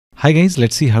Hi guys,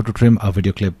 let's see how to trim a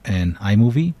video clip in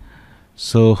iMovie.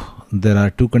 So there are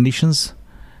two conditions.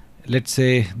 Let's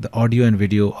say the audio and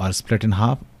video are split in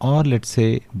half, or let's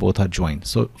say both are joined.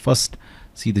 So first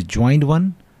see the joined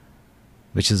one,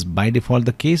 which is by default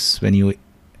the case when you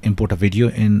import a video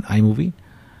in iMovie.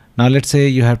 Now let's say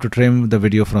you have to trim the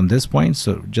video from this point,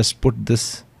 so just put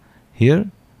this here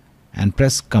and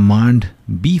press Command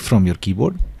B from your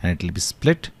keyboard and it will be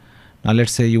split. Now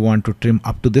let's say you want to trim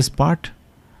up to this part.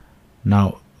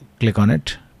 Now click on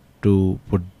it to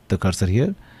put the cursor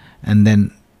here and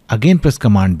then again press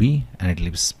Command B and it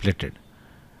will be splitted.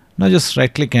 Now just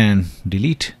right click and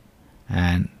delete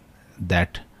and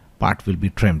that part will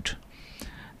be trimmed.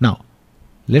 Now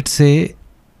let's say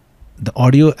the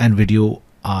audio and video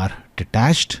are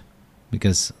detached,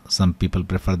 because some people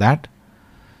prefer that.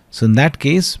 So in that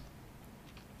case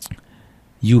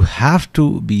you have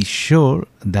to be sure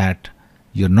that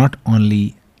you're not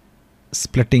only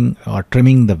splitting or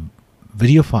trimming the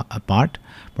video part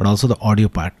but also the audio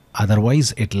part,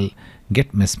 otherwise it'll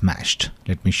get mismatched.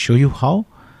 Let me show you how.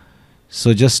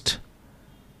 So just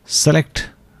select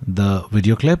the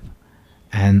video clip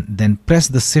and then press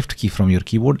the shift key from your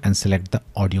keyboard and select the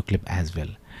audio clip as well,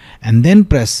 and then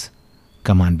press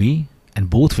Command B and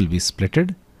both will be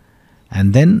splitted,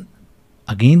 and then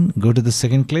again go to the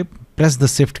second clip, press the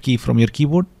shift key from your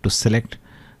keyboard to select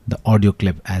the audio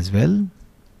clip as well,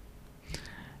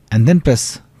 and then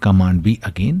press Command B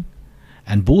again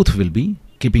and both will be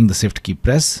keeping the shift key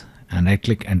press and right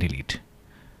click and delete.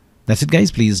 That's it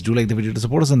guys. Please do like the video to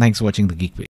support us, and thanks for watching the Geek Page.